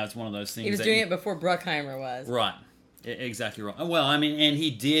was, and now it's one of those things. He was doing it before Bruckheimer was. Right, exactly right. Well, I mean, and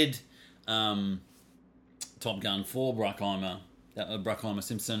he did Top Gun for Bruckheimer, Bruckheimer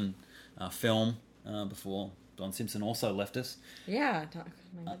Simpson film before Don Simpson also left us. Yeah,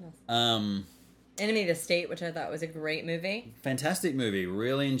 my goodness. Enemy of the State, which I thought was a great movie. Fantastic movie.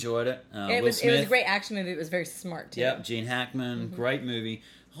 Really enjoyed it. It was a great action movie. It was very smart, too. Yep, Gene Hackman. Mm-hmm. Great movie.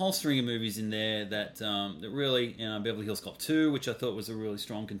 A whole string of movies in there that really... Beverly Hills Cop 2, which I thought was a really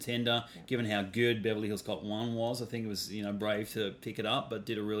strong contender. Yeah. Given how good Beverly Hills Cop 1 was, I think it was brave to pick it up, but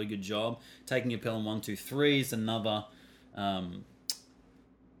did a really good job. Taking a Pelham 1, 2, 3 is another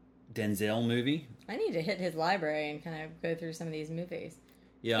Denzel movie. I need to hit his library and kind of go through some of these movies.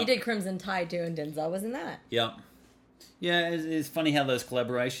 Yeah. He did Crimson Tide, too, and Denzel was in that. Yeah. Yeah, it's funny how those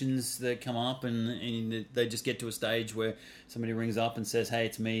collaborations that come up and they just get to a stage where somebody rings up and says, "Hey,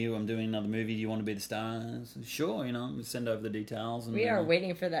 it's me. I'm doing another movie. Do you want to be the star?" Sure, send over the details. And, we are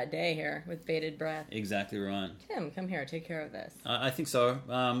waiting for that day here with bated breath. Exactly right. Tim, come here. Take care of this. I think so.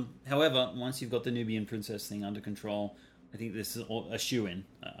 However, once you've got the Nubian princess thing under control, I think this is a shoo-in.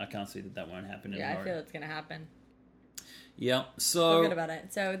 I can't see that won't happen. Yeah, I feel it's going to happen. Yeah, so... Feel good about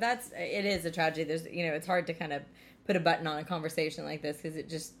it. So it is a tragedy. There's, it's hard to kind of put a button on a conversation like this because it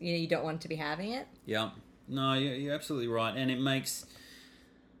just, you don't want to be having it. Yeah. No, you're absolutely right. And it makes,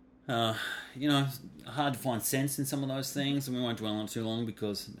 hard to find sense in some of those things. And we won't dwell on it too long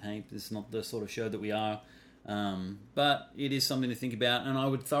because, hey, this is not the sort of show that we are. But it is something to think about. And I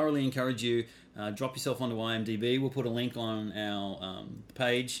would thoroughly encourage you, drop yourself onto IMDb. We'll put a link on our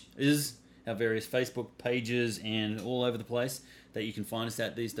pages, our various Facebook pages and all over the place that you can find us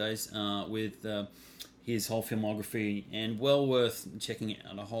at these days with his whole filmography, and well worth checking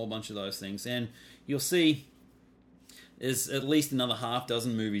out a whole bunch of those things. And you'll see there's at least another half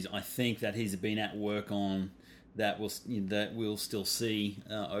dozen movies I think that he's been at work on that we'll still see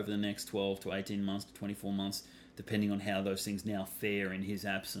over the next 12 to 18 months to 24 months, depending on how those things now fare in his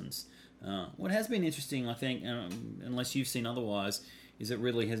absence. What has been interesting, I think, unless you've seen otherwise, is it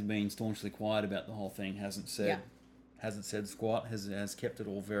really has been staunchly quiet about the whole thing. Hasn't said squat. Has kept it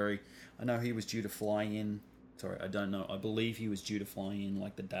all very. I know he was due to fly in. Sorry, I don't know. I believe he was due to fly in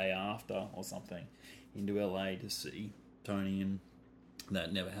like the day after or something into LA to see Tony, and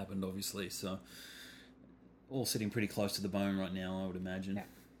that never happened, obviously. So all sitting pretty close to the bone right now, I would imagine.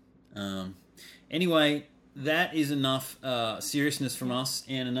 Yeah. Anyway, that is enough seriousness from us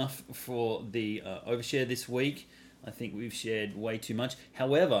and enough for the overshare this week. I think we've shared way too much.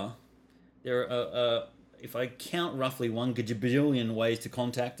 However, there are, if I count roughly 1 gajillion ways to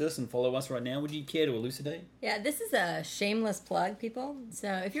contact us and follow us right now. Would you care to elucidate? Yeah, this is a shameless plug, people.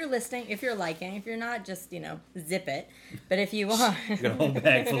 So if you're listening, if you're liking, if you're not, just, zip it. But if you are... You've got a whole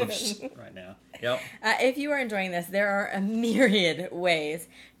bag full of shit right now. Yep. If you are enjoying this, there are a myriad ways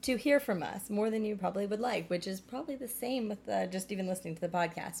to hear from us, more than you probably would like, which is probably the same with just even listening to the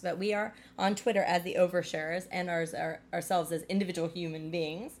podcast. But we are on Twitter as the Oversharers and ourselves as individual human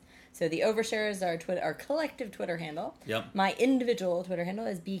beings. So the Oversharers are our collective Twitter handle. Yep. My individual Twitter handle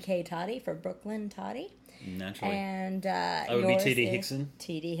is BK Toddy for Brooklyn Toddy. Naturally. And I would be TD Hickson.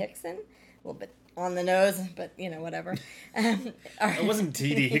 TD Hickson. A little bit on the nose, but whatever. It wasn't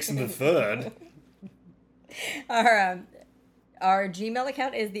TD Hickson the third. Our Gmail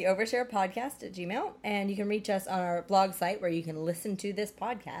account is the Overshare Podcast at Gmail, and you can reach us on our blog site where you can listen to this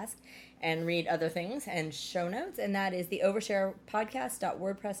podcast and read other things and show notes, and that is the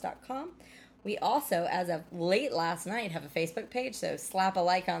oversharepodcast.wordpress.com. We also, as of late last night, have a Facebook page, so slap a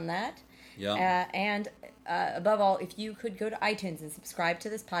like on that. Yeah. And above all, if you could go to iTunes and subscribe to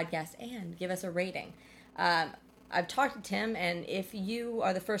this podcast and give us a rating. I've talked to Tim, and if you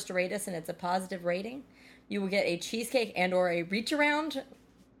are the first to rate us and it's a positive rating, you will get a cheesecake and or a reach around.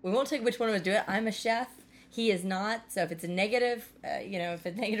 We won't take which one of us do it. I'm a chef. He is not. So if it's a negative, if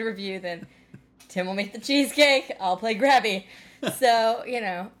it's a negative review, then Tim will make the cheesecake. I'll play grabby. So,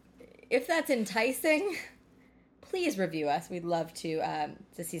 if that's enticing, please review us. We'd love to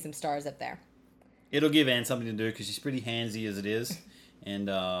see some stars up there. It'll give Anne something to do because she's pretty handsy as it is. And,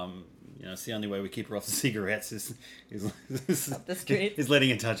 it's the only way we keep her off the cigarettes is up the street. Is letting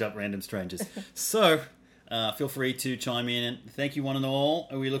her touch up random strangers. So, feel free to chime in. And thank you one and all.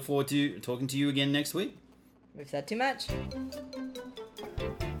 We look forward to talking to you again next week. We've said too much.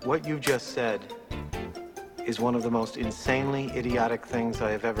 What you just said is one of the most insanely idiotic things I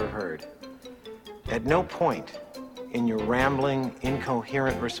have ever heard. At no point in your rambling,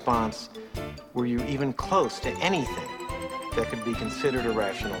 incoherent response were you even close to anything that could be considered a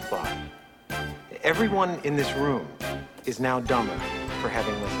rational thought. Everyone in this room is now dumber for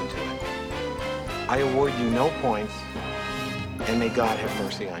having listened to it. I award you no points, and may God have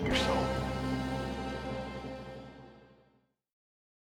mercy on your soul.